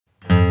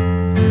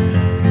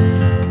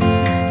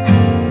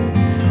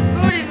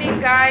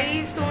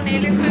Guys, তো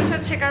nail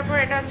extension শেখার পর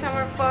এটা হচ্ছে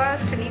আমার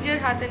ফার্স্ট নিজের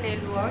হাতে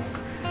নেল ওয়ার্ক,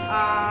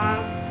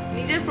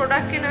 নিজের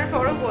প্রোডাক্ট কেনার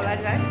পরও বলা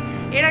যায়।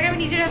 এর আগে আমি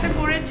নিজের হাতে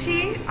করেছি,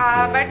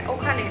 বাট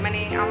ওখানে মানে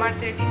আমার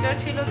যে টিচার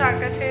ছিল তার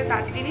কাছে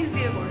তার জিনিস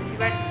দিয়ে করেছি,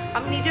 বাট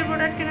আমি নিজের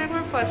প্রোডাক্ট কেনার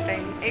পর ফার্স্ট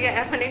টাইম।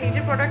 মানে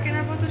নিজের প্রোডাক্ট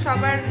কেনার পর তো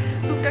সবার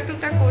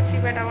টুকটাক করছি,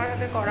 বাট আমার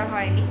হাতে করা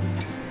হয়নি।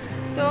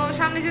 তো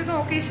সামনে যেহেতু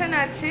অকেশন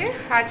আছে,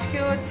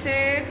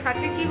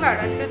 আজকে কি বার?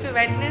 আজকে হচ্ছে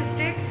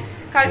ওয়েডনেসডে,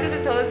 কালকে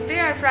হচ্ছে থার্সডে,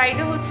 আর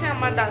ফ্রাইডে হচ্ছে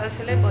আমার দাদা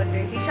ছেলের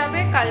বার্থডে হিসাবে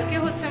কালকে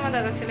হচ্ছে আমার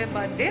দাদা ছেলের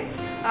বার্থডে।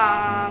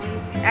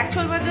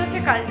 অ্যাকচুয়াল বার্থডে হচ্ছে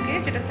কালকে,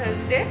 যেটা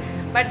থার্সডে,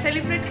 বাট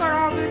সেলিব্রেট করা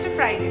হবে হচ্ছে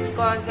ফ্রাইডে,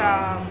 বিকজ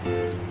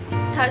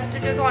থার্সডে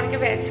যেহেতু অনেকে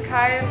ভেজ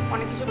খায়,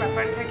 অনেক কিছু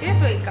ব্যাপার থাকে,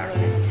 তো এই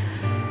কারণে।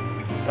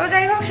 তো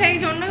যাই হোক, সেই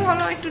জন্যই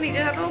ভালো একটু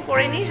নিজের হাতেও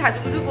করে নিই,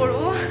 সাজুগুজু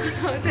করবো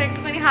তো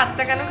একটুখানি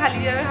হাতটা কেন খালি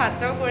যাবে,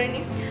 হাতটাও করে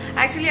নিই।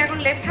 অ্যাকচুয়ালি এখন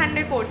লেফট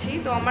হ্যান্ডে করছি,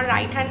 তো আমার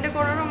রাইট হ্যান্ডে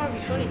করারও আমার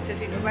ভীষণ ইচ্ছে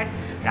ছিল, বাট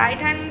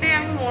রাইট হ্যান্ডে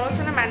আমি মনে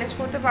হচ্ছে না ম্যানেজ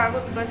করতে পারবো,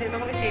 বিকজ যেহেতু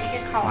আমাকে চেরিকে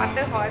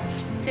খাওয়াতে হয়,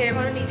 সে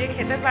এখনো নিজে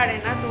খেতে পারে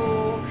না, তো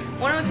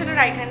মনে হচ্ছে না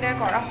রাইট হ্যান্ডে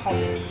করা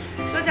হবে।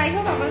 তো যাই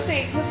হোক, আপাতত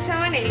এই হচ্ছে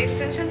আমার নেল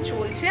এক্সটেনশন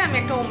চলছে। আমি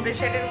একটা ওমব্রে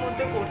শেডের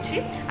মধ্যে করছি,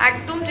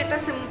 একদম যেটা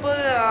সিম্পল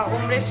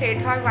ওমব্রে শেড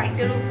হয়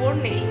হোয়াইটের উপর,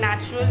 নেল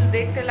ন্যাচারাল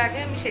দেখতে লাগে,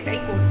 আমি সেটাই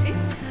করছি।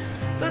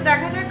 তো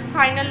দেখা যাক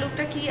ফাইনাল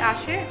লুকটা কি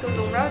আসে, তো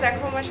তোমরাও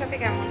দেখো আমার সাথে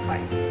কেমন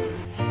হয়।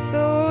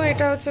 সো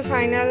এটা হচ্ছে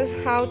ফাইনাল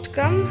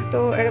আউটকাম। তো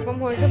এরকম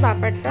হয়েছে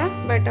ব্যাপারটা,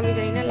 বাট আমি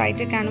জানি না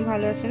লাইটে কেন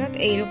ভালো আছে না। তো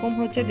এইরকম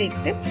হচ্ছে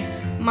দেখতে।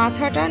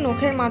 মাথাটা,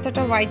 নখের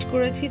মাথাটা হোয়াইট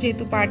করেছি,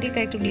 যেহেতু পার্টি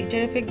তাই একটু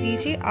গ্লিটার এফেক্ট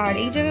দিয়েছি, আর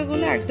এই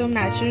জায়গাগুলো একদম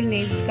ন্যাচারাল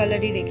নেলস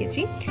কালারই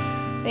রেখেছি।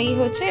 এই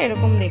হচ্ছে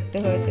এরকম দেখতে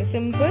হয়েছে,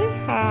 সিম্পল।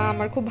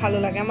 আমার খুব ভালো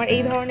লাগে, আমার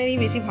এই ধরনেরই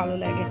বেশি ভালো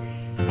লাগে,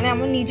 মানে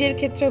আমার নিজের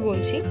ক্ষেত্রে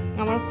বলছি,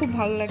 আমার খুব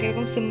ভালো লাগে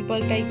এরকম সিম্পল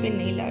টাইপের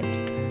নেল আর্ট।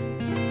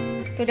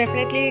 তো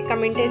ডেফিনেটলি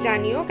কমেন্টে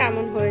জানিও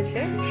কেমন হয়েছে,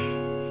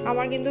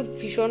 আমার কিন্তু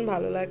ভীষণ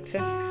ভালো লাগছে।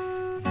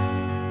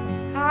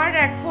 আর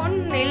এখন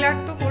নেল আর্ট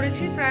তো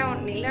করেছি প্রায়,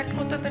 নেল আর্ট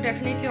করতে তো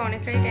ডেফিনেটলি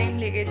অনেকটাই টাইম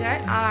লেগে যায়।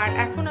 আর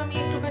এখন আমি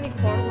একটুখানি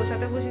ঘর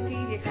গোছাতে বসেছি,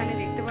 যেখানে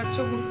দেখতে পাচ্ছ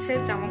গুচ্ছে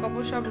জামা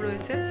কাপড় সব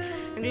রয়েছে,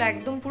 এগুলো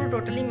একদম পুরো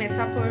টোটালি মেস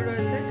আপ হয়ে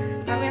রয়েছে।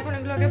 তো আমি এখন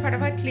এগুলোকে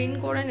ফাটাফাট ক্লিন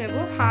করে নেব।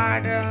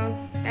 আর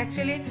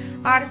অ্যাকচুয়ালি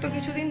আর তো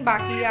কিছুদিন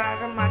বাকি, আর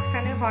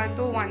মাঝখানে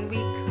হয়তো 1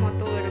 উইক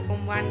মতো, এরকম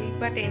 1 উইক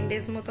বা 10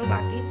 ডেজ মতো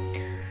বাকি।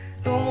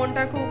 তো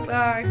মনটা খুব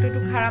একটু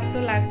খারাপ তো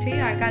লাগছেই।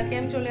 আর কালকে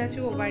আমি চলে যাচ্ছি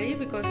ও বাড়ি,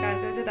 বিকজ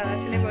কালকে হচ্ছে দাদা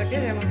ছেলে বার্থডে,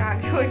 যেমনটা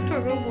আগেও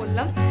আগেও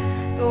বললাম।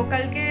 তো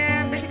কালকে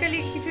বেসিক্যালি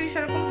কিছুই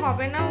সেরকম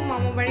হবে না, ও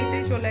মামা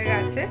বাড়িতেই চলে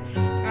গেছে,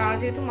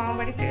 যেহেতু মামা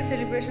বাড়ি থেকে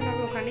সেলিব্রেশন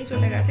হবে ওখানেই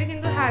চলে গেছে।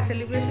 কিন্তু হ্যাঁ,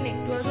 সেলিব্রেশন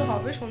একটু আধটু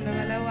হবে,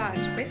 সন্ধ্যাবেলাও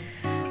আসবে,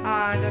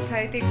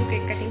 যথারীতি একটু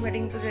কেক কাটিং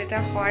ফাটিং তো যেটা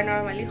হয়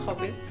নর্মালি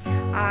হবে।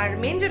 আর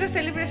মেন যেটা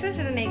সেলিব্রেশন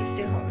সেটা নেক্সট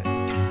ডে হবে।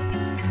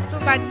 তো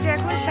বাচ্চা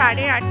এখন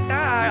 8:30,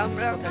 আর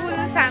আমরা ফুল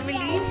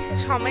ফ্যামিলি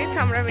সমেত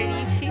আমরা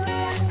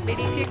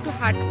বেরিয়েছি একটু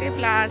হাঁটতে,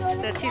 প্লাস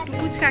যাচ্ছি একটু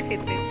ফুচকা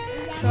খেতে।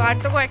 তো আর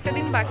তো কয়েকটা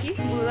দিন বাকি,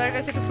 গুরুদার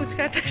কাছে একটু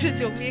ফুচকাটা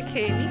জমিয়ে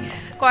খেয়ে নিই।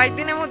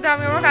 কয়েকদিনের মধ্যে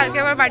আমি আবার কালকে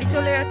আবার বাড়ি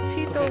চলে যাচ্ছি,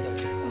 তো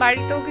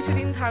বাড়িতেও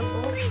কিছুদিন থাকবো।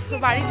 তো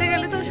বাড়িতে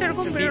গেলে তো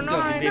সেরকম বেরোনো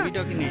হয় না,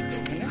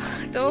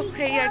 তো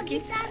এই আর কি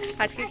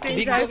আজকে একটু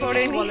এনজয়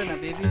করে নিই।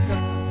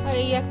 আর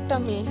এই একটা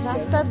মেয়ে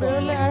রাস্তায়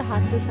বেরোলে আর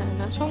হাঁটতে চায়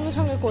না, সঙ্গে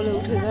সঙ্গে কোলে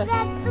উঠে যায়।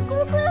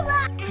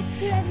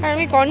 আর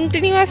আমি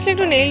কন্টিনিউয়াসলি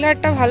একটু নেইল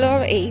আর্টটা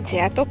ভালোভাবে, এই যে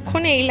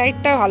এতক্ষণে এই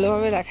লাইটটা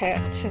ভালোভাবে দেখা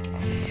যাচ্ছে,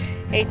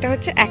 এইটা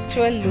হচ্ছে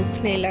অ্যাকচুয়াল লুক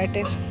নেইল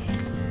আর্টের।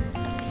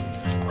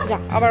 যা,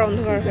 আবার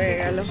অন্ধকার হয়ে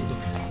গেল।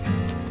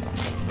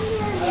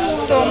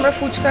 তো আমরা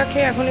ফুচকা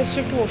খেয়ে এখন এসছি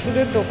একটু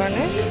ওষুধের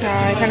দোকানে,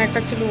 এখানে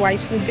একটা ছিল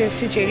ওয়াইপস নিতে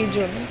এসেছি চেরির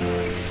জন্য।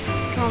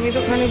 তো আমি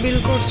দোকানে বিল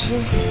করছি।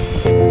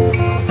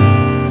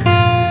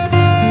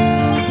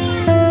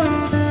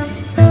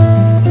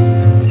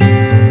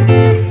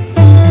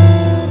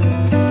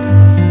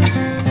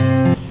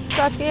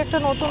 আজকে একটা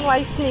নতুন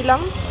ওয়াইপস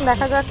নিলাম,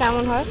 দেখা যাক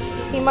কেমন হয়।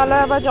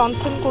 হিমালয় বা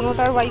জনসন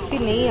কোনোটার ওয়াইপসই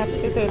নেই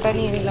আজকে, তো এটা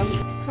নিয়ে নিলাম।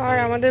 আর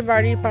আমাদের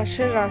বাড়ির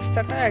পাশের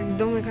রাস্তাটা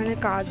একদম, এখানে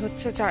কাজ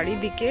হচ্ছে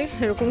চারিদিকে,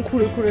 এরকম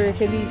খুঁড়ে খুঁড়ে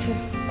রেখে দিয়েছে,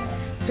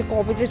 যে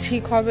কবে যে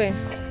ঠিক হবে।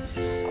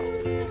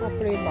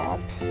 বাপরে বাপ,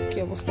 কি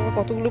অবস্থা,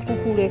 কতগুলো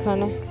কুকুর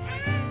এখানে।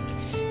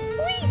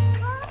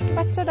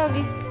 বাচ্চা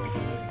ডগি,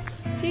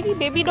 চিরি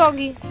বেবি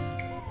ডগি।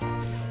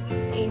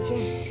 এই যে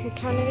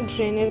এখানে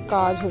ড্রেনের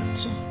কাজ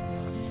হচ্ছে।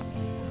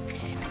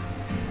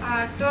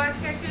 তো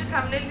আজকে অ্যাকচুয়ালি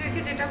থাম্বনেল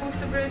দেখে যেটা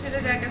বুঝতে পেরেছিল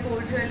যে একটা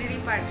গোল্ড জুয়েলারি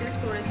পারচেস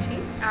করেছি।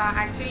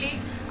 অ্যাকচুয়ালি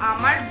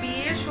আমার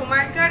বিয়ের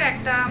সময়কার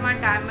একটা আমার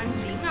ডায়মন্ড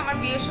রিং, আমার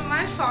বিয়ের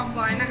সময় সব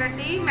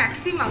গয়নাগাটি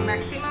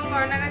ম্যাক্সিমাম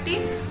গয়নাগাটি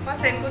বা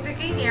সেনকো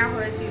থেকেই নেওয়া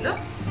হয়েছিল।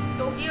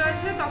 তো কি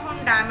হয়েছে, তখন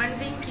ডায়মন্ড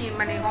রিং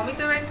মানে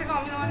অমিতের বাড়ি থেকে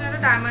অমিত আমার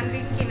একটা ডায়মন্ড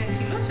রিং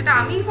কিনেছিল, সেটা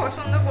আমি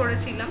পছন্দ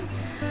করেছিলাম।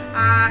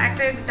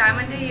 একটা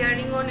ডায়মন্ডের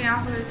ইয়াররিংও নেওয়া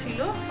হয়েছিল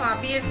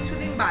বিয়ের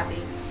কিছুদিন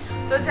বাদেই।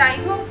 তো যাই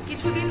হোক,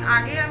 কিছুদিন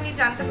আগে আমি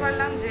জানতে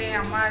পারলাম যে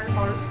আমার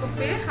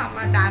হরোস্কোপে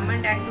আমার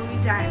ডায়মন্ড একদমই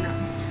যায় না।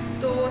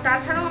 তো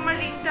তাছাড়াও আমার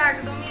রিংটা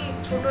একদমই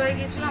ছোট হয়ে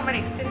গিয়েছিল, আমার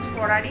এক্সচেঞ্জ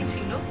করারই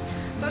ছিল।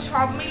 তো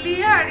সব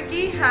মিলিয়ে আর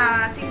কি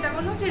চিন্তা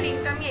করলাম যে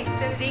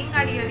রিং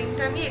আর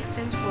ইয়াররিংটা আমি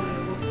এক্সচেঞ্জ করে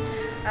নেবো।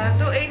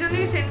 তো এই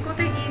জন্যই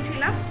সেনকোতে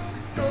গিয়েছিলাম।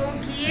 তো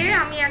গিয়ে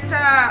আমি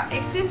একটা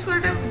এক্সচেঞ্জ করে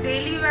একটা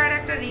ডেইলি ওয়্যার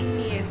একটা রিং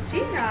নিয়ে এসেছি,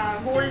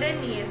 গোল্ডের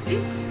নিয়ে এসেছি।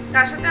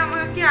 তার সাথে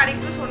আমাকে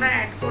আরেকটু সোনা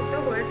অ্যাড করতে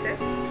হয়েছে।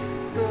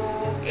 তো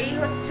এই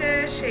হচ্ছে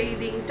সেই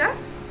রিংটা,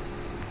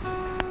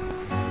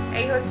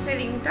 এই হচ্ছে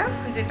রিংটা,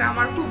 যেটা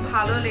আমার খুব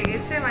ভালো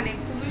লেগেছে, মানে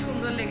খুবই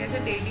সুন্দর লেগেছে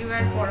ডেইলি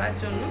ওয়্যার পরার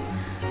জন্য।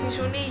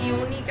 ভীষণই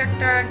ইউনিক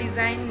একটা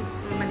ডিজাইন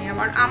মানে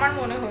আমার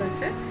মনে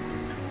হয়েছে।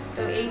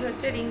 তো এই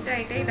হচ্ছে রিংটা,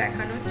 এটাই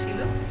দেখানোর ছিল।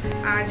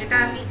 আর যেটা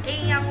আমি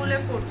এই আঙুলে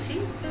পরছি,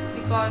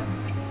 বিকজ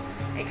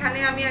এখানে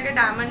আমি আগে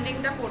ডায়মন্ড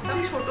রিংটা পরতাম,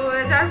 ছোট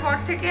হয়ে যাওয়ার পর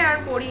থেকে আর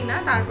পরি না।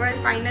 তারপরে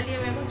ফাইনালি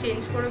আমি এখন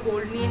চেঞ্জ করে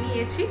গোল্ড নিয়ে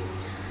নিয়েছি।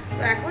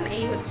 তো এখন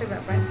এই হচ্ছে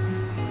ব্যাপার।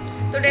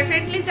 তো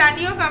ডেফিনেটলি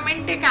জানিও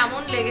কমেন্টে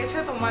কেমন লেগেছে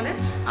তোমাদের।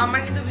 আমার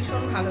কিন্তু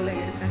ভীষণ ভালো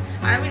লেগেছে।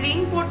 আর আমি রিং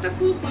পরতে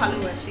খুব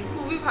ভালোবাসি,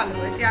 খুবই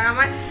ভালোবাসি। আর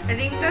আমার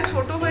রিংটা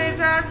ছোট হয়ে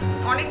যাওয়ার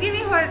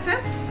অনেকদিনই হয়েছে।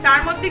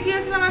 তার মধ্যে কি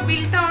হয়েছিল, আমার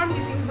বিলটা আমার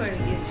মিসিং হয়ে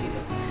গিয়েছিল।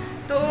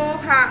 তো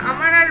হ্যাঁ,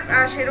 আমার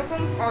আর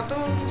সেরকম অত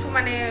কিছু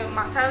মানে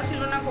মাথাও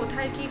ছিল না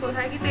কোথায় কি।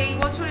 তো এই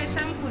বছর এসে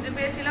আমি খুঁজে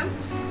পেয়েছিলাম,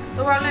 তো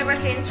ভাবলাম এবার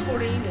চেঞ্জ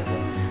করেই নেব।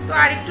 তো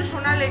আর একটু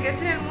সোনা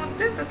লেগেছে এর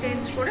মধ্যে, তো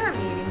চেঞ্জ করে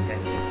আমি এই রিংটা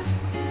নিয়েছি।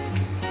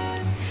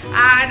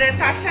 আর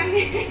তার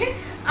সঙ্গে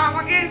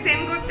আমাকে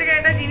সেনকো থেকে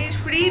একটা জিনিস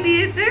ফ্রি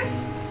দিয়েছে,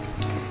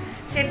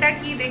 সেটা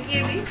কি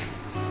দেখিয়ে দিই।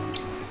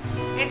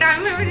 এটা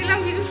আমি ভেবেছিলাম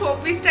কিছু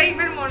শোপিস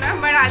টাইপের মনে হয়,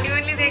 বাট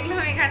আলটিমেটলি দেখলাম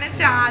এখানে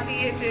চা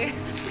দিয়েছে।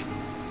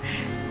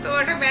 তো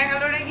ওটা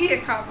ব্যাঙ্গালোরে গিয়ে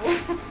খাবো।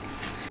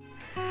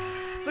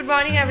 গুড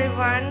মর্নিং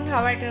এভরিওয়ান,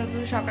 আবার একটা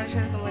নতুন সকালের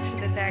সাথে তোমার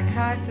সাথে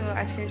দেখা। তো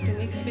আজকে একটু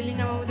মিক্স ফিলিং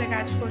আমার মধ্যে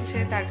কাজ করছে,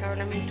 তার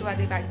কারণে আমি একটু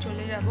আগে বাড়ি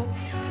চলে যাব।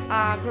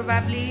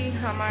 প্রবাবলি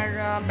আমার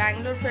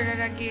ব্যাঙ্গালোর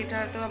ফেরার আগে এটা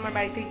হয়তো আমার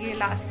বাড়িতে গিয়ে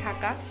লাস্ট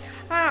থাকা।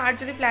 আর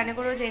যদি প্ল্যানে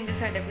কোনো চেঞ্জেস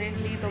হয়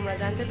ডেফিনেটলি তোমরা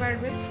জানতে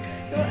পারবে।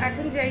 তো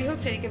এখন যাই হোক,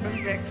 চেরিকে আমি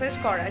ব্রেকফাস্ট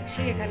করাচ্ছি।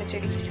 এখানে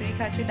চেরি খিচুড়ি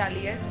খাচ্ছে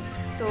ডালিয়ার।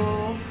 তো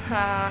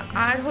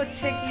আর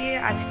হচ্ছে কি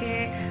আজকে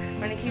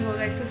মানে কি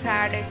বলবো, একটু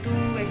স্যাড, একটু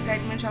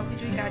এক্সাইটমেন্ট, সব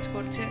কিছুই কাজ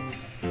করছে।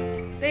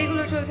 তো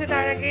এইগুলো চলছে।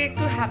 তার আগে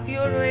একটু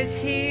হ্যাপিও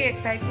রয়েছি।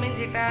 এক্সাইটমেন্ট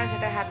যেটা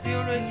হ্যাপিও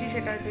রয়েছি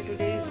সেটা হচ্ছে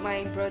today is my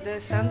brother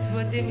Sans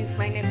birthday, means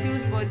my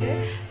নেফিউজ birthday.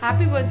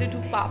 Happy birthday to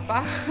papa,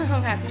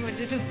 happy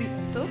birthday to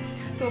দীপ্ত।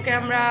 তো ওকে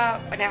আমরা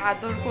মানে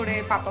আদর করে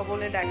পাপা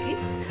বলে ডাকি,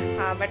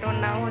 বাট ওর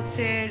নাম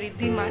হচ্ছে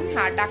ঋদ্ধিমান,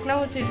 আর ডাকনাম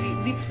হচ্ছে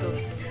দীপ্ত।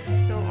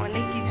 তো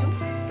অনেক কিছু।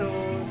 তো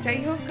যাই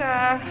হোক,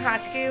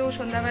 আজকেও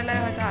সন্ধ্যাবেলায়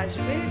হয়তো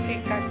আসবে,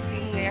 কেক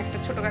কাটিং, একটা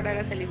ছোটোখাটো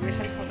একটা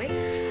সেলিব্রেশন হবে।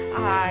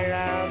 আর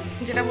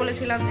যেটা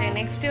বলেছিলাম যে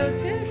নেক্সট ডে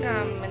হচ্ছে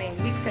মানে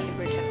বিগ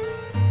সেলিব্রেশন।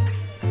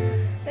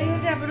 তাই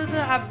হচ্ছে আপাতত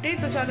আপডেট।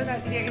 তো চলো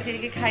তাড়াতাড়ি আগে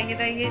সেদিকে খাইয়ে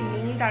দাইয়ে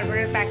নিই,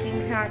 তারপরে প্যাকিং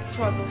কিছু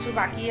অত কিছু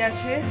বাকি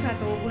আছে,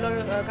 তো ওগুলো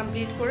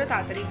কমপ্লিট করে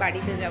তাড়াতাড়ি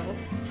বাড়িতে যাব।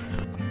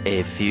 A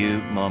few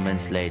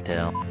moments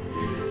later.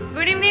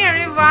 Good evening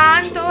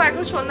everyone. তো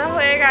এখন সন্ধ্যা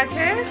হয়ে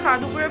গেছে।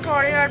 দুপুরের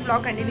পরে আর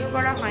ব্লগ কন্টিনিউ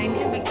করা হয়নি,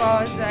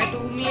 বিকজ একটু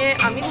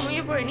আমি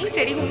ঘুমিয়ে পড়িনি,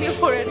 চেরি ঘুমিয়ে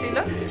পড়েছিল।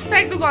 তো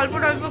একটু গল্প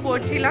টল্প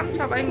করছিলাম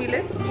সবাই মিলে।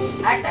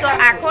 তো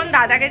এখন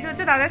দাদা গেছে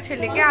হচ্ছে দাদার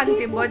ছেলেকে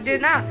আনতে, বার্থডে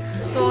না।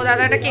 তো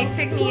দাদা একটা কেক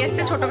টেক নিয়ে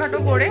এসছে, ছোটোখাটো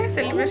করে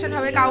সেলিব্রেশন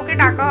হবে, কাউকে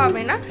ডাকা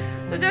হবে না।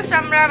 তো জাস্ট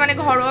আমরা মানে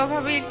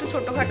ঘরোয়াভাবে একটু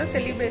ছোটোখাটো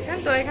সেলিব্রেশন।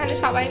 তো এখানে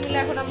সবাই মিলে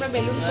এখন আমরা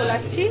বেলুন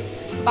ফোলাচ্ছি,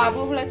 বাবু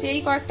ফোলাচ্ছি। এই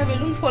কয়েকটা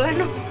বেলুন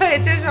ফোলানো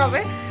হয়েছে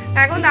সবে।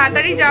 এখন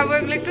তাড়াতাড়ি যাবো,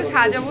 এগুলো একটু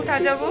সাজাবো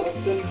টাজাবো।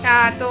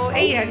 তো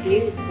এই আর কি।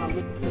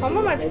 মামা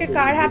আজকে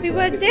কার হ্যাপি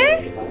বার্থডে?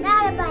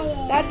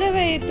 দাদা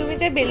ভাই। তুমি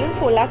তো বেলুন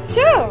ফোলাচ্ছ,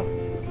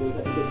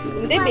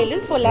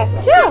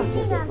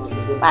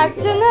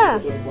 পারছো না?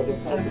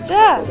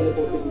 আচ্ছা।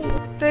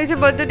 তো এই যে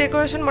বার্থডে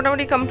ডেকোরেশন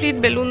মোটামুটি কমপ্লিট,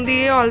 বেলুন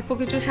দিয়ে অল্প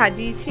কিছু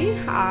সাজিয়েছি।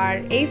 আর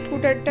এই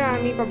স্কুটারটা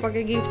আমি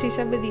পাপাকে গিফট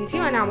হিসাবে দিয়েছি,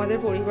 মানে আমাদের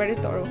পরিবারের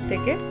তরফ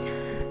থেকে।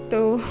 তো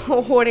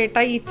ওর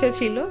এটাই ইচ্ছে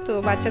ছিল, তো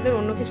বাচ্চাদের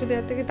অন্য কিছু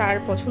দেওয়ার থেকে তার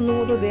পছন্দ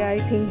মতো দেওয়া আই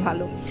থিঙ্ক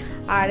ভালো।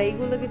 আর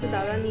এইগুলো কিছু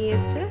দাদা নিয়ে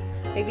এসছে,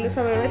 এগুলো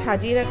সব এভাবে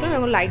সাজিয়ে রাখলাম।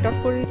 এখন লাইট অফ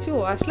করে দিচ্ছি, ও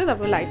আসলে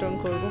তারপর লাইট অন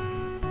করবো।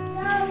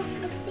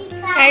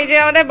 এই যে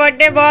আমাদের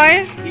বার্থডে বয়,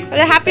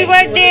 হ্যাপি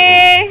বার্থডে।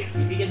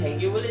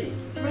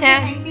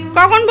 হ্যাঁ,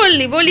 কখন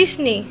বললি?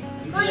 বলিসনি?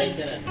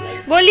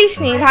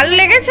 ভালো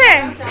লেগেছে?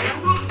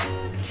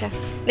 আচ্ছা,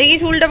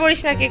 দেখিস উল্টা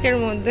পড়িস না কেকের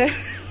মধ্যে।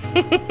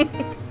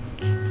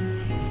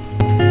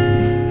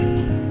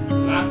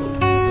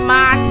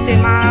 মা আসছে,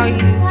 মা ওই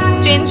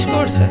চেঞ্জ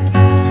করছে।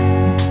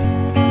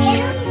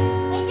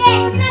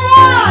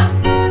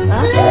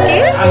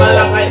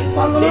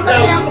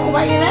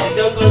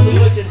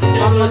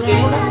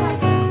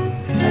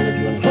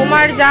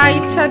 তোমার যা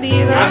ইচ্ছা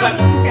দিয়ে দাও।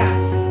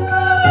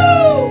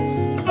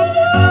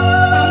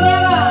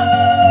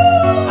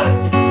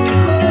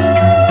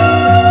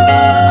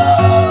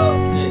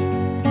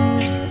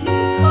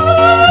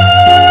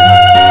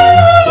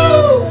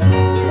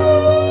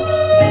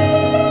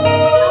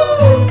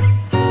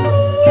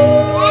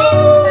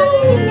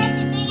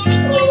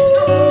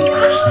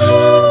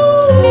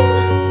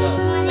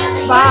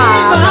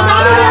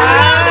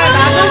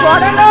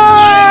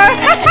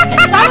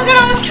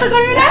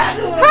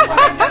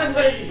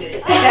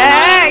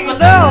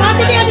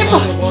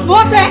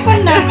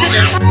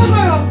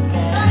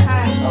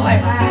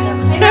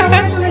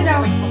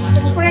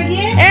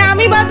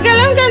 আমি বাদ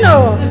গেলাম কেন?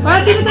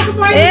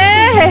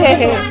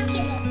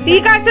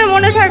 ঠিক আছে,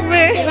 মনে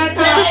থাকবে।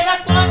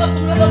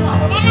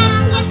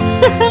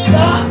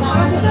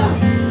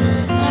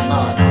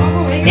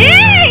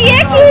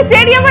 কি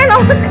চেরি আমার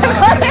নমস্কার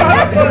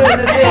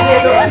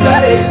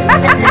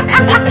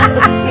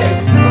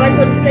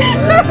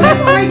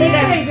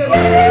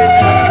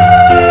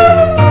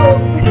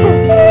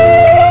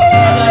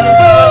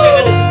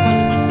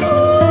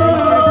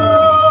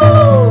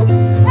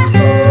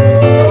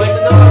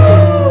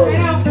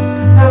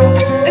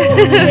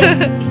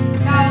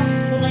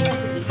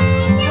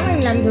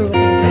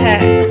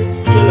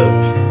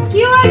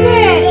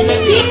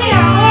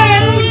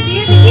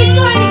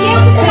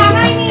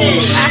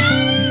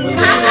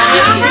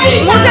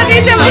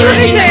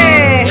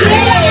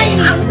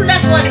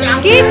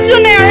কিচ্ছু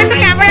নেই, একটা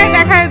ক্যামেরায়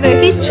দেখায় দে,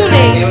 কিচ্ছু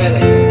নেই।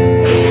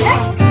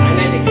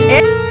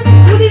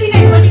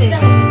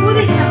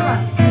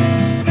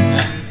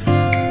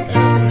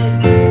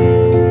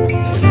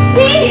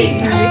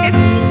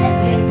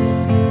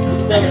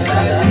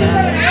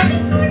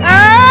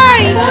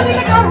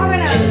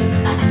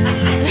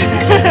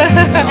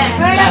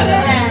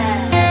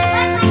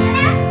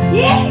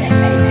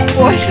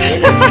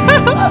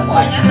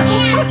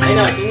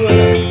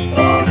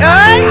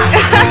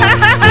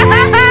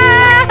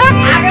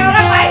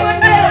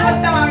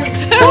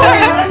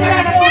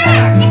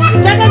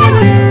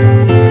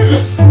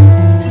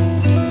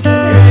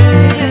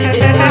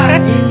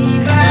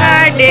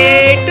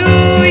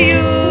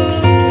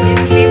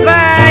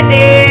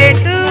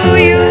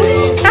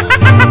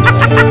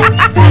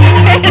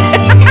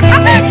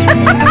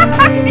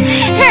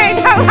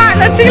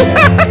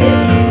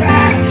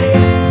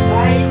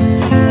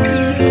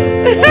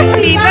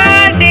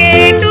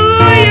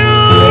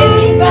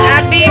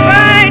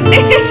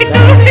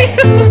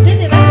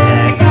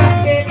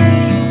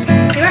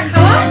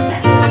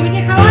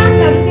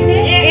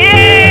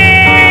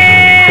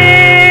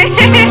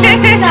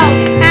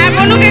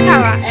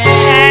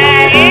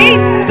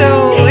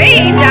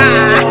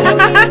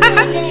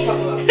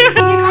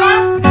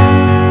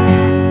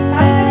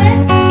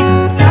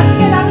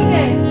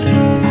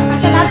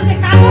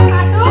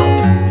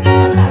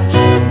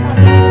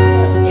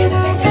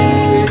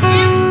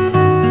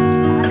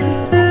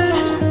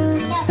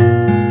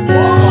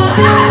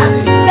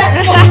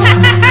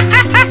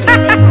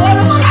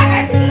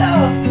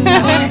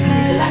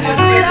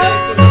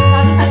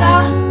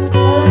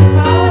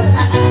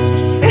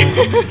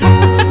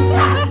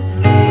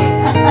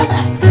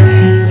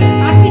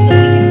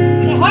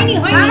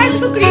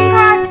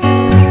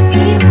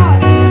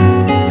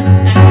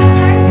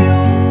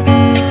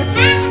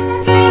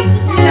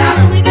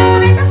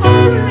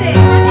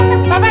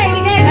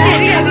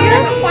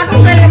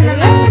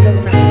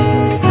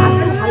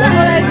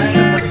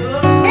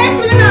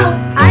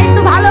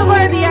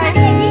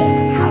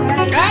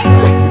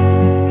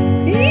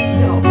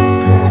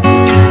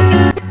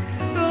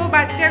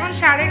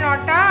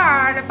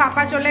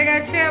 পাপা চলে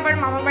গেছে আবার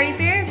মামা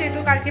বাড়িতে, যেহেতু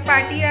কালকে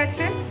পার্টি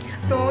আছে,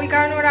 তো ওই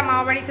কারণে ওরা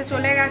মামা বাড়িতে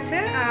চলে গেছে।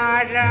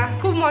 আর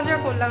খুব মজা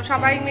করলাম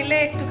সবাই মিলে,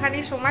 একটুখানি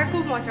সময়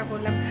খুব মজা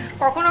করলাম।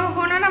 কখনো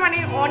কখনো না মানে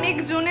অনেক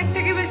জনের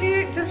থেকে বেশি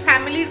জাস্ট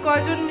ফ্যামিলির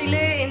কজন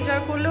মিলে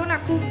এনজয় করলেও না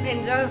খুব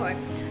এনজয় হয়।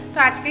 তো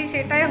আজকেই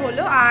সেটাই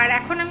হলো। আর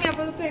এখন আমি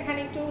আপাতত এখানে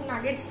একটু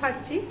নাগেটস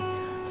খাচ্ছি,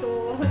 তো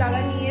দাদা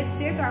নিয়ে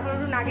এসছে, তো এখন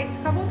একটু নাগেটস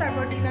খাবো,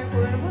 তারপর ডিনার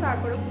করে নেবো,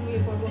 তারপরে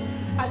ঘুমিয়ে পড়বো।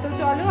 আর তো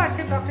চলো,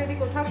 আজকে ব্লগটা যদি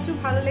কোথাও কিছু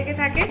ভালো লেগে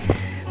থাকে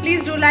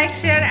please do like,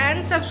 share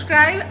and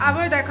subscribe.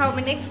 আবার দেখা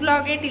হবে নেক্সট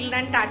ব্লগে। Till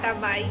then tata,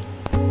 by.